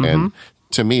do? Mm-hmm. And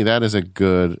to me, that is a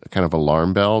good kind of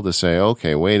alarm bell to say,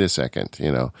 okay, wait a second,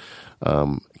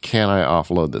 can I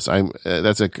offload this?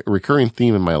 That's a recurring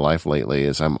theme in my life lately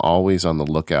is I'm always on the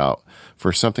lookout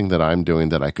for something that I'm doing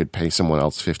that I could pay someone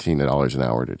else $15 an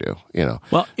hour to do,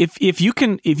 Well, if you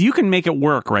can make it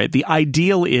work, right? The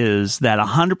ideal is that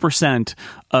 100%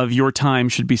 of your time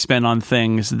should be spent on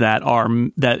things that are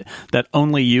that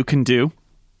only you can do.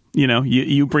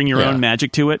 You bring your own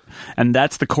magic to it, and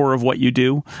that's the core of what you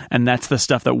do, and that's the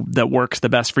stuff that works the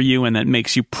best for you, and that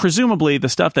makes you, presumably, the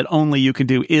stuff that only you can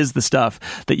do is the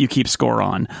stuff that you keep score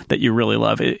on, that you really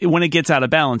love. When it gets out of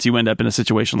balance, you end up in a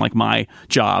situation like my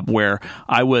job, where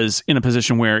I was in a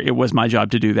position where it was my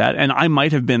job to do that, and I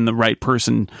might have been the right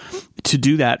person to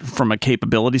do that from a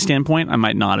capability standpoint. I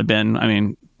might not have been. I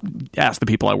mean, ask the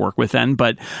people I work with then,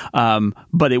 but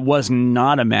it was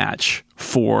not a match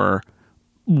for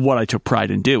what I took pride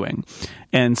in doing.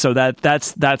 And so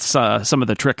that's some of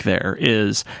the trick there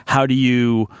is how do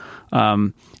you,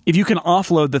 if you can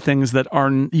offload the things that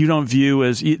you don't view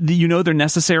as, they're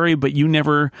necessary, but you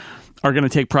never are going to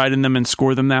take pride in them and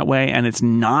score them that way. And it's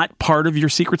not part of your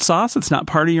secret sauce. It's not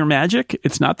part of your magic.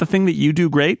 It's not the thing that you do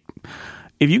great.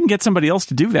 If you can get somebody else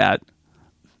to do that,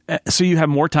 so you have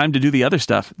more time to do the other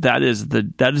stuff, that is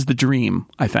the dream,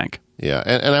 I think. Yeah.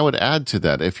 And I would add to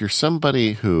that, if you're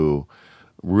somebody who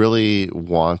really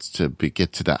wants to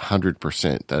get to that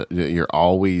 100%, that you're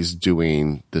always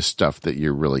doing the stuff that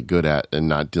you're really good at and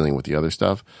not dealing with the other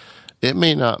stuff, it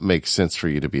may not make sense for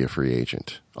you to be a free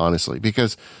agent, honestly,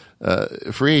 because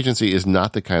free agency is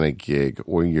not the kind of gig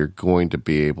where you're going to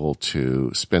be able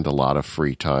to spend a lot of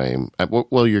free time.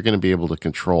 Well, you're going to be able to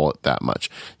control it that much.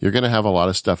 You're going to have a lot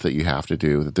of stuff that you have to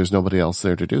do that there's nobody else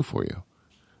there to do for you.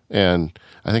 And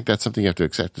I think that's something you have to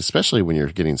accept, especially when you're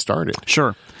getting started.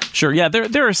 Sure. Yeah,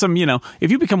 there are some,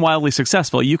 if you become wildly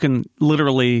successful, you can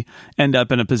literally end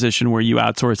up in a position where you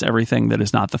outsource everything that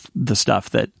is not the stuff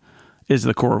that is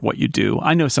the core of what you do.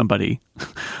 I know somebody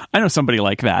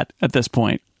like that at this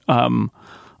point.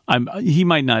 He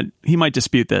might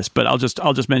dispute this, but I'll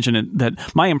just mention it,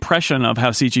 that my impression of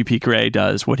how CGP Grey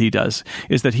does what he does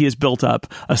is that he has built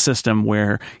up a system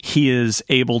where he is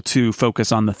able to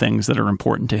focus on the things that are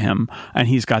important to him, and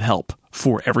he's got help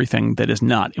for everything that is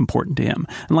not important to him.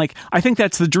 And I think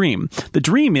that's the dream. The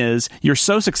dream is you're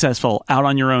so successful out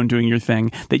on your own doing your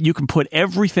thing that you can put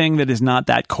everything that is not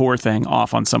that core thing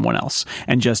off on someone else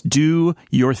and just do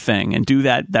your thing and do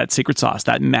that secret sauce,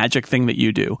 that magic thing that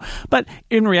you do. But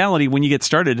in reality, when you get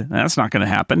started, that's not going to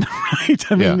happen,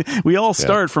 right? I mean, we all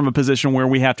start from a position where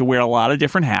we have to wear a lot of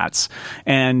different hats,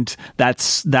 and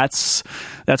that's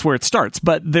where it starts.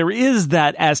 But there is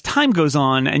that, as time goes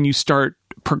on and you start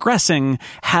progressing,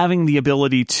 having the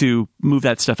ability to move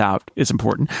that stuff out is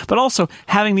important, but also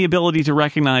having the ability to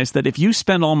recognize that if you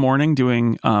spend all morning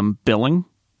doing billing,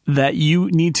 that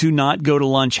you need to not go to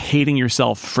lunch hating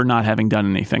yourself for not having done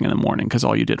anything in the morning because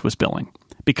all you did was billing.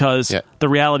 Because the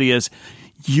reality is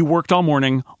you worked all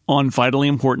morning on vitally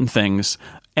important things,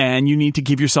 and you need to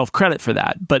give yourself credit for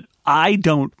that. But I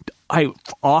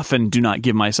often do not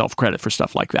give myself credit for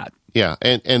stuff like that. Yeah,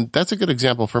 and that's a good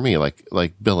example for me,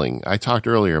 like billing. I talked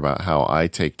earlier about how I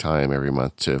take time every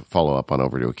month to follow up on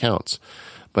overdue accounts,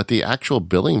 but the actual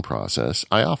billing process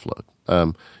I offload.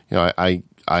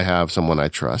 I have someone I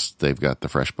trust. They've got the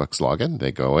FreshBooks login.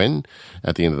 They go in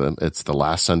at the end of it's the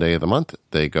last Sunday of the month.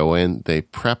 They go in, they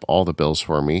prep all the bills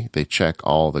for me. They check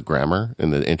all the grammar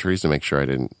and the entries to make sure I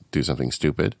didn't do something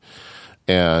stupid.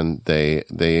 And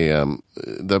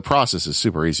the process is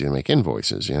super easy to make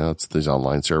invoices. It's these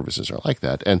online services are like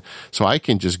that. And so I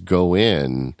can just go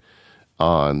in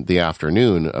on the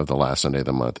afternoon of the last Sunday of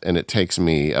the month, and it takes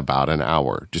me about an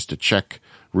hour just to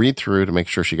read through to make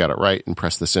sure she got it right and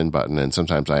press the send button. And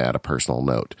sometimes I add a personal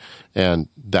note, and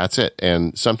that's it.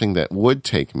 And something that would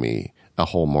take me a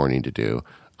whole morning to do,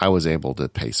 I was able to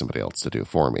pay somebody else to do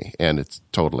for me, and it's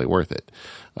totally worth it.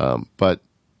 But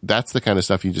that's the kind of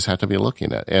stuff you just have to be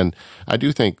looking at. And I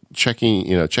do think checking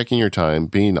your time,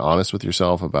 being honest with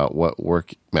yourself about what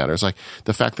work matters. Like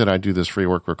the fact that I do this free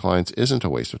work for clients isn't a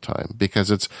waste of time,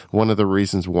 because it's one of the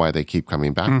reasons why they keep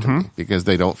coming back to me, because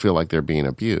they don't feel like they're being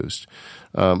abused.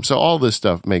 So all this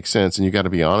stuff makes sense, and you got to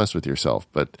be honest with yourself.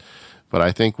 But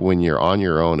I think when you're on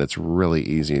your own, it's really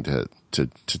easy to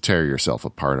tear yourself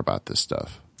apart about this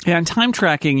stuff. Yeah, and time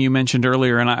tracking you mentioned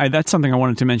earlier, and that's something I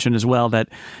wanted to mention as well, that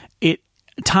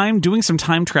doing some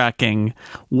time tracking,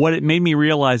 what it made me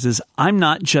realize is I'm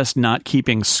not just not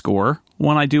keeping score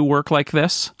when I do work like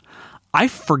this. I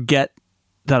forget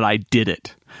that I did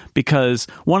it. Because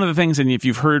one of the things, and if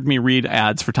you've heard me read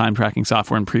ads for time tracking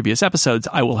software in previous episodes,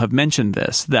 I will have mentioned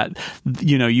this, that,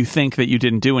 you think that you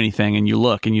didn't do anything and you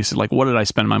look and you say, like, what did I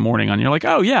spend my morning on? And you're like,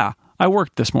 oh, yeah, I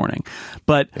worked this morning.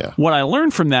 But what I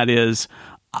learned from that is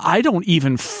I don't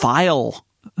even file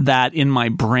that in my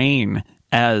brain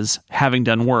as having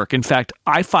done work. In fact,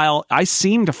 I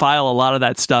seem to file a lot of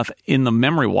that stuff in the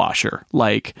memory washer,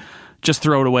 like just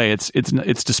throw it away.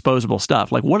 It's disposable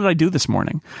stuff. Like, what did I do this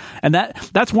morning? And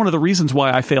that's one of the reasons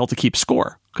why I fail to keep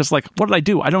score. Because, like, what did I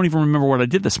do? I don't even remember what I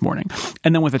did this morning.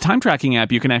 And then with a time tracking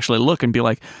app, you can actually look and be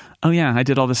like, oh yeah, I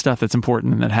did all this stuff that's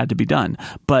important and that had to be done.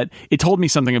 But it told me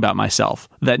something about myself,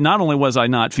 that not only was I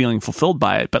not feeling fulfilled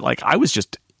by it, but like I was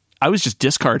just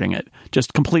discarding it,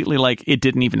 just completely, like it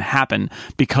didn't even happen.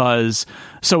 Because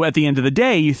so at the end of the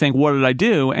day, you think, what did I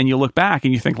do? And you look back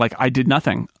and you think, like, I did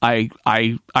nothing. I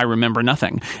remember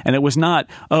nothing. And it was not,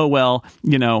 oh, well,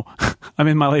 I'm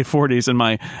in my late 40s and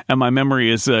my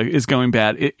memory is going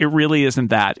bad. It really isn't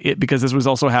that. Because this was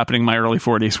also happening in my early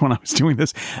 40s when I was doing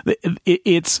this.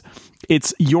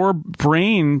 It's your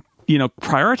brain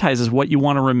prioritizes what you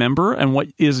want to remember and what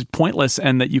is pointless,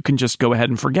 and that you can just go ahead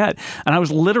and forget. And I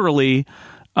was literally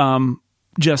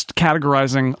just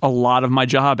categorizing a lot of my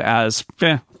job as,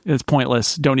 it's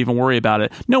pointless, don't even worry about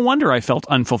it. No wonder I felt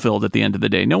unfulfilled at the end of the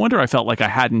day. No wonder I felt like I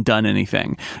hadn't done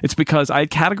anything. It's because I had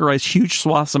categorized huge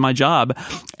swaths of my job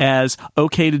as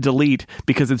okay to delete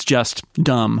because it's just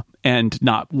dumb and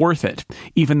not worth it.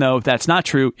 Even though that's not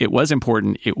true, it was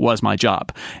important, it was my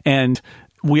job. And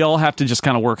we all have to just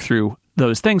kind of work through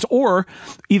those things, or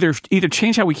either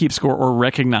change how we keep score or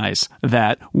recognize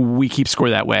that we keep score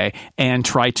that way and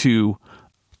try to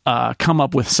come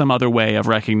up with some other way of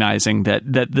recognizing that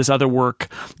this other work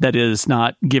that is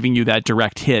not giving you that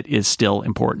direct hit is still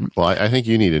important. Well, I think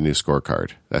you need a new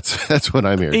scorecard. That's what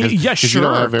I'm hearing. Yeah, sure. You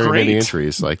don't have very many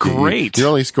entries. Like, great. You're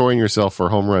only scoring yourself for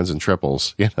home runs and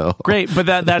triples. Great, but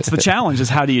that's the challenge: is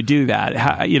how do you do that?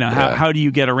 How do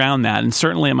you get around that? And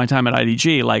certainly, in my time at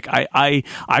IDG, like I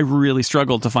really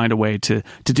struggled to find a way to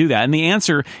do that. And the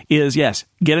answer is yes,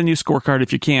 get a new scorecard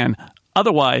if you can.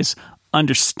 Otherwise,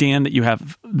 understand that you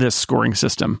have this scoring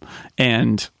system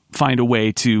and find a way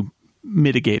to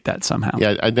mitigate that somehow.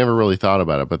 Yeah, I never really thought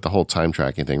about it, but the whole time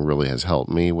tracking thing really has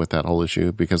helped me with that whole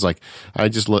issue, because like I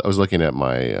was looking at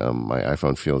my my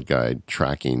iPhone Field Guide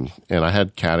tracking, and I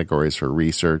had categories for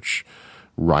research,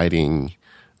 writing,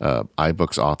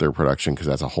 iBooks author production, because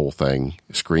that's a whole thing,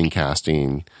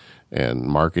 screencasting, and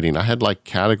marketing. I had like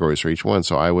categories for each one,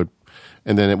 so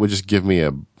and then it would just give me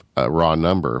a raw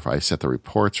number if I set the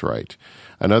reports right.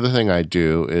 Another thing I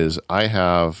do is I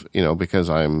have, because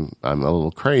I'm a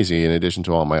little crazy, in addition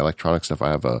to all my electronic stuff, I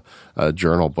have a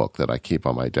journal book that I keep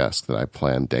on my desk that I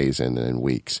plan days in and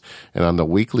weeks. And on the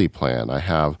weekly plan, I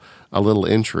have a little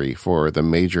entry for the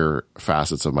major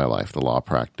facets of my life: the law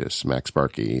practice,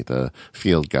 MacSparky, the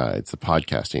field guides, the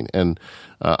podcasting. And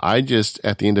I just,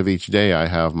 at the end of each day, I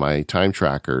have my time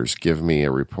trackers give me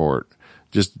a report,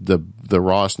 just the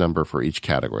rawest number for each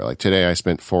category. Like today, I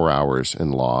spent 4 hours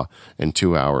in law and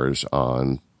 2 hours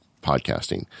on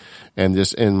podcasting. And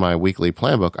just in my weekly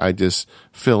plan book, I just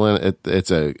fill in.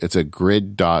 It's a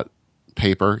grid dot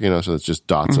paper, so it's just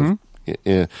dots of.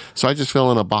 So I just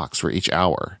fill in a box for each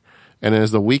hour. And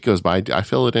as the week goes by, I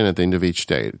fill it in at the end of each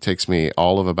day. It takes me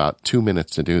all of about 2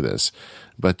 minutes to do this.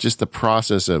 But just the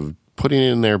process of putting it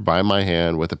in there by my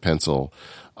hand with a pencil,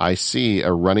 I see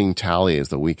a running tally as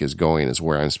the week is going is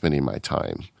where I'm spending my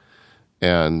time.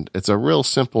 And it's a real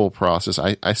simple process.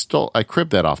 I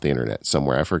cribbed that off the internet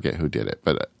somewhere. I forget who did it,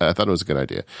 but I thought it was a good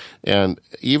idea. And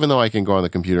even though I can go on the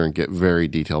computer and get very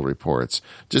detailed reports,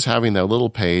 just having that little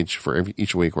page for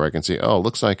each week where I can see, oh, it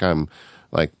looks like I'm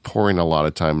like pouring a lot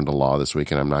of time into law this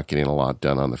week and I'm not getting a lot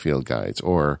done on the field guides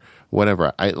or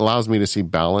whatever. It allows me to see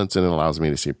balance, and it allows me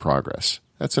to see progress.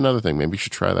 That's another thing. Maybe you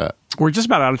should try that. We're just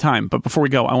about out of time, but before we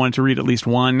go, I wanted to read at least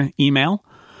one email.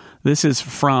 This is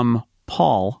from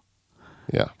Paul,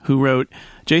 who wrote,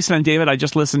 Jason and David, I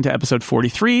just listened to episode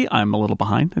 43. I'm a little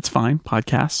behind. It's fine.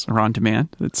 Podcasts are on demand.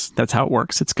 That's how it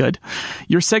works. It's good.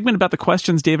 Your segment about the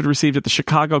questions David received at the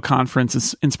Chicago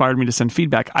conference inspired me to send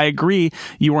feedback. I agree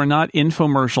you are not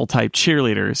infomercial type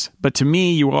cheerleaders, but to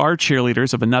me, you are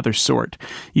cheerleaders of another sort.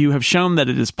 You have shown that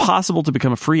it is possible to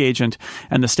become a free agent,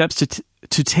 and the steps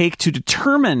to take to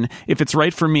determine if it's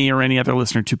right for me or any other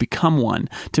listener to become one.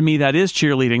 To me, that is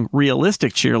cheerleading,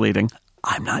 realistic cheerleading.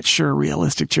 I'm not sure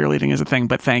realistic cheerleading is a thing,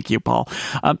 but thank you, Paul.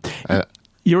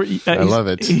 I love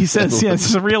it. He says, "Yes,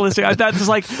 it's a realistic." That's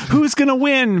like, who's going to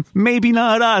win? Maybe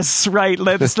not us, right?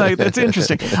 That's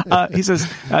interesting. He says,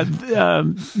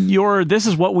 "This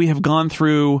is what we have gone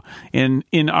through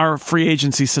in our free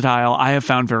agency style. I have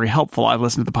found very helpful. I've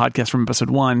listened to the podcast from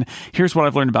episode 1. Here's what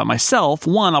I've learned about myself.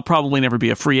 1, I'll probably never be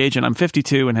a free agent. I'm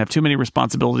 52 and have too many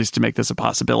responsibilities to make this a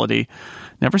possibility.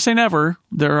 Never say never.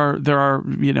 There are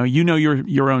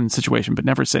your own situation, but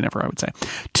never say never, I would say.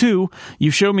 2, you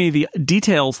show me the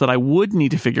details that I would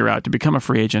need to figure out to become a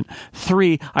free agent.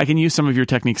 3, I can use some of your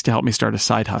techniques to help me start a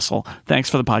side hustle. Thanks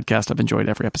for the podcast. I've enjoyed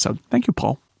every episode." Thank you,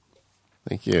 Paul.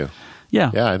 Thank you.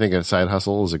 Yeah. I think a side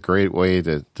hustle is a great way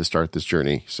to start this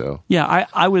journey. So yeah,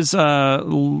 I was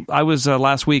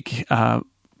last week out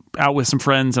with some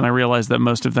friends, and I realized that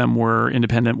most of them were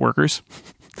independent workers.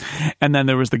 And then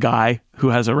there was the guy who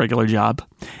has a regular job,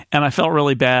 and I felt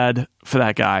really bad for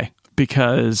that guy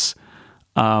because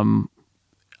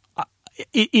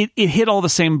it hit all the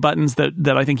same buttons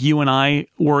that I think you and I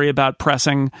worry about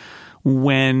pressing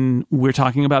when we're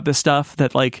talking about this stuff,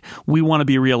 that like, we want to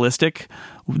be realistic.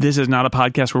 This is not a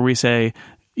podcast where we say,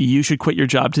 you should quit your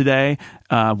job today.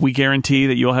 We guarantee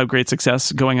that you'll have great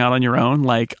success going out on your own.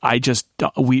 Like,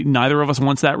 neither of us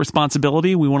wants that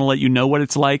responsibility. We want to let you know what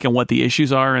it's like and what the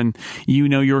issues are, and you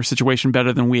know your situation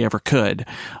better than we ever could.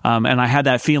 And I had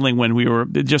that feeling when we were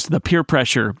just the peer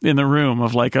pressure in the room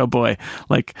of like, oh boy,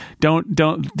 like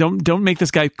don't make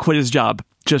this guy quit his job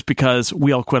just because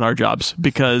we all quit our jobs,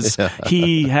 because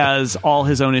he has all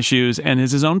his own issues and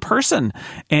is his own person.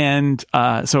 And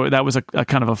so that was a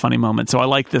kind of a funny moment. So I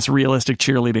like this realistic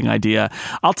cheerleading idea.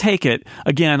 I'll take it.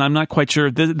 Again, I'm not quite sure.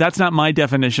 That's not my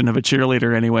definition of a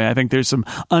cheerleader anyway. I think there's some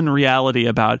unreality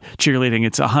about cheerleading.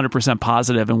 It's 100%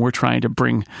 positive, and we're trying to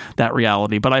bring that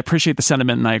reality. But I appreciate the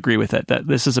sentiment, and I agree with it, that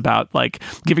this is about like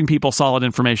giving people solid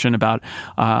information about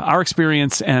our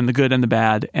experience and the good and the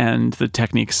bad and the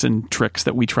techniques and tricks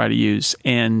that we try to use.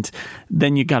 And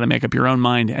then you got to make up your own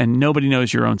mind, and nobody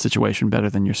knows your own situation better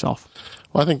than yourself.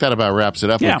 Well, I think that about wraps it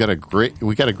up. Yeah.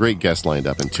 We got a great guest lined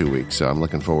up in 2 weeks, so I'm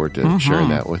looking forward to sharing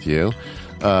that with you.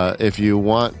 If you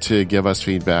want to give us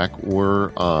feedback,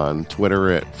 we're on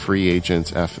Twitter at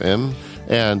FreeAgentsFM,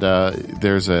 and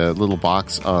there's a little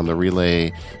box on the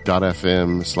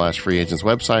relay.fm/freeagents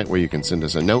website where you can send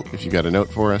us a note if you got a note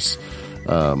for us.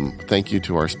 Thank you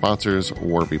to our sponsors,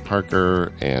 Warby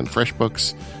Parker and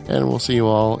FreshBooks, and we'll see you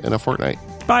all in a fortnight.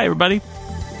 Bye, everybody.